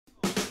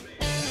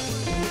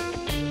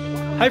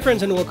Hi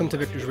friends and welcome to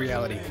Viktors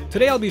Reality.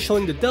 Today I'll be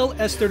showing the Dell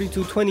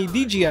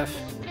S3220DGF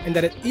and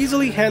that it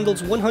easily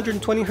handles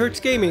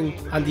 120Hz gaming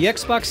on the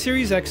Xbox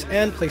Series X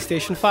and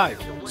PlayStation 5.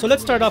 So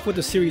let's start off with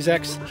the Series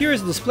X. Here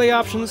is the display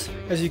options.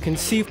 As you can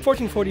see,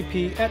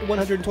 1440p at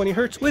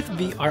 120Hz with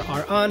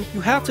VRR on.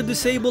 You have to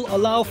disable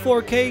allow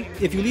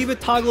 4K. If you leave it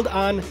toggled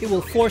on, it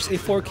will force a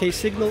 4K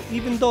signal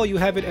even though you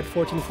have it at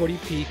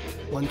 1440p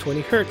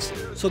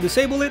 120Hz. So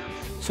disable it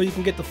so you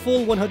can get the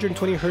full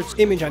 120Hz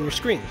image on your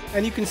screen.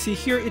 And you can see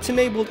here it's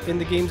enabled in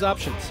the game's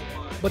options.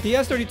 But the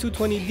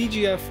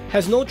S3220DGF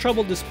has no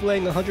trouble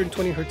displaying a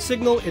 120Hz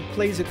signal. It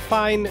plays it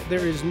fine.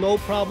 There is no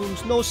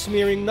problems, no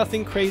smearing,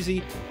 nothing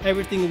crazy.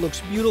 Everything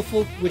looks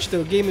beautiful, which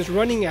the game is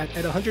running at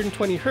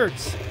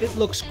 120Hz. It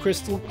looks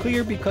crystal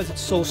clear because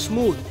it's so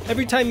smooth.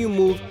 Every time you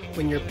move,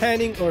 when you're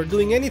panning or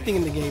doing anything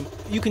in the game,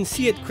 you can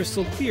see it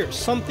crystal clear,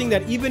 something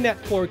that even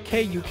at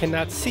 4K you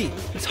cannot see.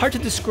 It's hard to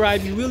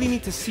describe, you really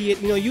need to see it.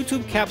 You know,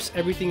 YouTube caps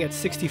everything at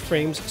 60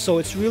 frames, so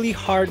it's really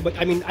hard, but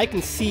I mean, I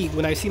can see,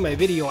 when I see my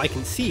video, I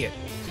can see it.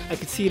 I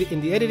could see it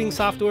in the editing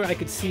software, I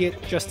could see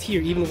it just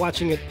here, even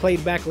watching it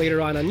played back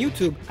later on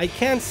YouTube. I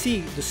can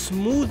see the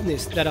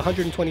smoothness that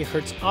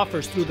 120Hz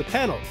offers through the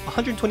panel.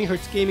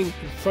 120Hz gaming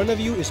in front of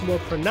you is more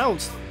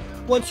pronounced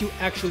once you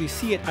actually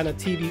see it on a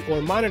TV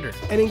or monitor.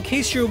 And in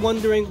case you're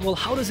wondering, well,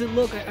 how does it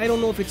look? I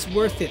don't know if it's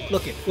worth it.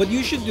 Look, what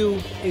you should do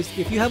is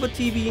if you have a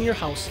TV in your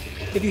house,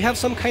 if you have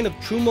some kind of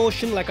True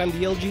Motion like on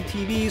the LG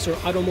TVs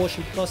or Auto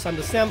Motion Plus on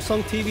the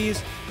Samsung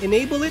TVs,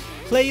 enable it,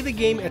 play the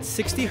game at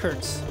 60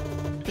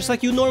 Hz. Just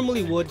like you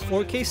normally would,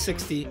 4K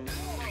 60,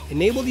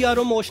 enable the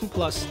Auto Motion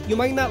Plus. You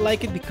might not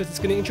like it because it's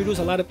going to introduce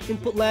a lot of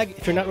input lag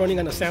if you're not running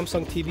on a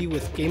Samsung TV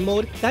with game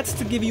mode. That's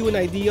to give you an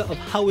idea of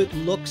how it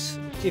looks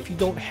if you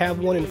don't have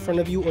one in front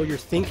of you or you're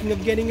thinking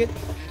of getting it.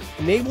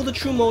 Enable the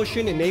True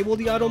Motion, enable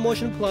the Auto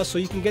Motion Plus so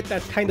you can get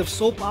that kind of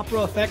soap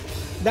opera effect.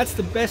 That's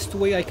the best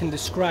way I can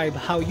describe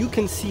how you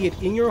can see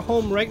it in your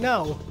home right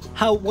now,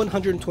 how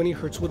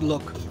 120Hz would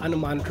look on a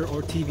monitor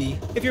or TV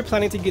if you're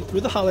planning to get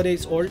through the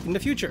holidays or in the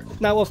future.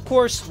 Now, of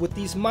course, with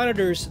these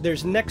monitors,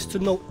 there's next to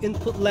no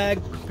input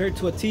lag compared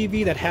to a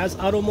TV that has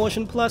Auto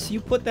Motion Plus. You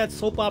put that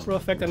soap opera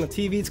effect on the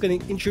TV, it's going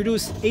to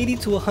introduce 80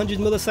 to 100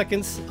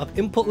 milliseconds of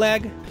input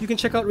lag. You can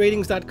check out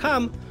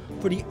ratings.com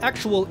for the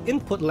actual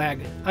input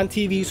lag on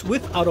TVs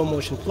with Auto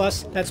Motion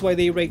Plus. That's why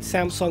they rate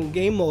Samsung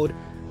Game Mode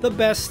the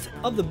best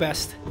of the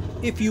best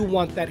if you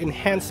want that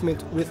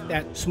enhancement with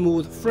that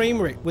smooth frame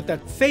rate, with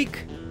that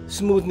fake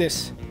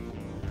smoothness,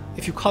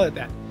 if you call it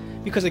that.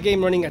 Because a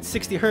game running at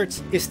 60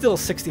 Hz is still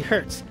 60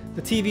 Hz.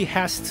 The TV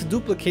has to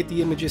duplicate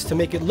the images to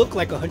make it look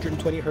like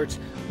 120 Hz,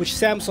 which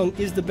Samsung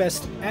is the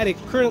best at it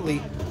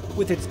currently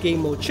with its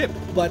game mode chip.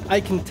 But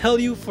I can tell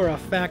you for a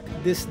fact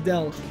this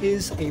Dell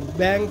is a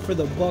bang for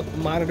the buck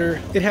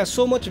monitor. It has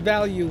so much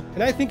value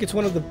and I think it's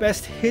one of the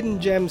best hidden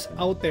gems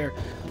out there.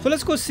 So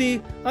let's go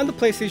see on the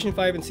PlayStation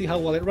 5 and see how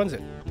well it runs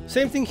it.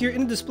 Same thing here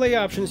in the display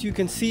options. You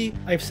can see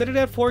I've set it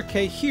at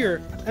 4K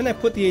here and I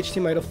put the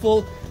HDMI to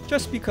full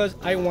just because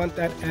I want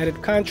that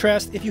added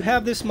contrast. If you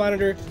have this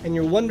monitor and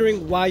you're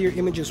wondering why your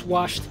image is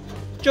washed,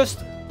 just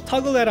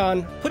toggle that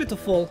on, put it to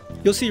full.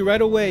 You'll see right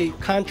away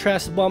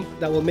contrast bump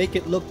that will make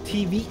it look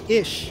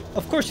TV-ish.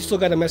 Of course, you still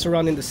got to mess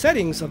around in the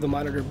settings of the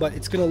monitor, but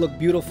it's going to look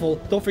beautiful.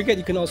 Don't forget,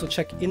 you can also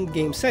check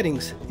in-game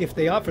settings if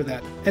they offer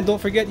that. And don't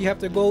forget, you have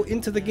to go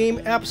into the game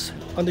apps,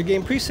 under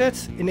game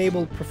presets,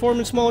 enable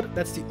performance mode.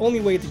 That's the only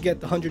way to get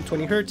the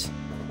 120Hz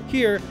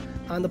here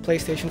on the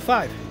PlayStation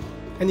 5.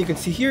 And you can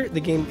see here, the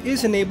game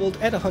is enabled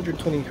at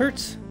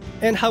 120Hz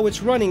and how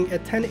it's running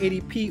at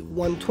 1080p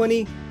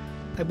 120.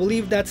 I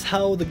believe that's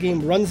how the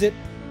game runs it.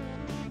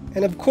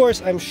 And of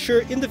course, I'm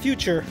sure in the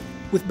future,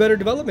 with better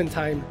development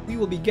time, we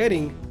will be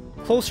getting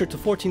closer to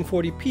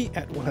 1440p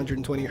at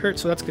 120Hz,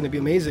 so that's going to be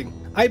amazing.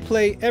 I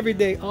play every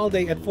day, all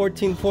day at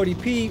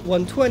 1440p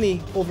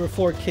 120 over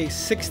 4K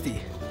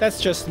 60.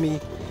 That's just me.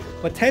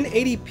 But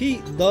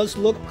 1080p does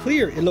look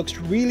clear. It looks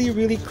really,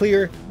 really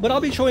clear. But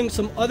I'll be showing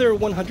some other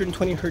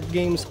 120Hz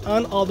games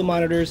on all the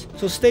monitors,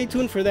 so stay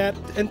tuned for that.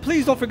 And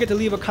please don't forget to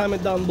leave a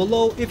comment down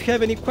below if you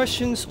have any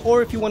questions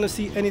or if you want to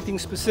see anything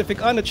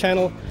specific on the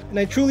channel. And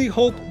I truly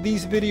hope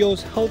these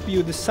videos help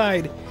you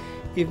decide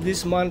if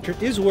this monitor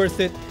is worth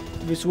it,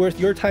 if it's worth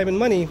your time and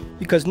money,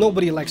 because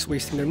nobody likes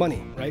wasting their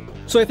money, right?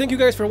 So I thank you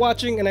guys for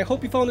watching, and I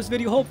hope you found this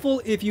video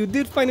helpful. If you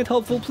did find it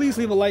helpful, please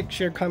leave a like,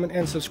 share, comment,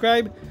 and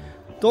subscribe.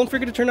 Don't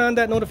forget to turn on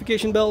that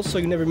notification bell so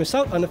you never miss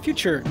out on a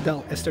future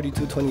Dell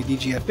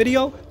S3220DGF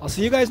video. I'll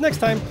see you guys next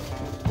time.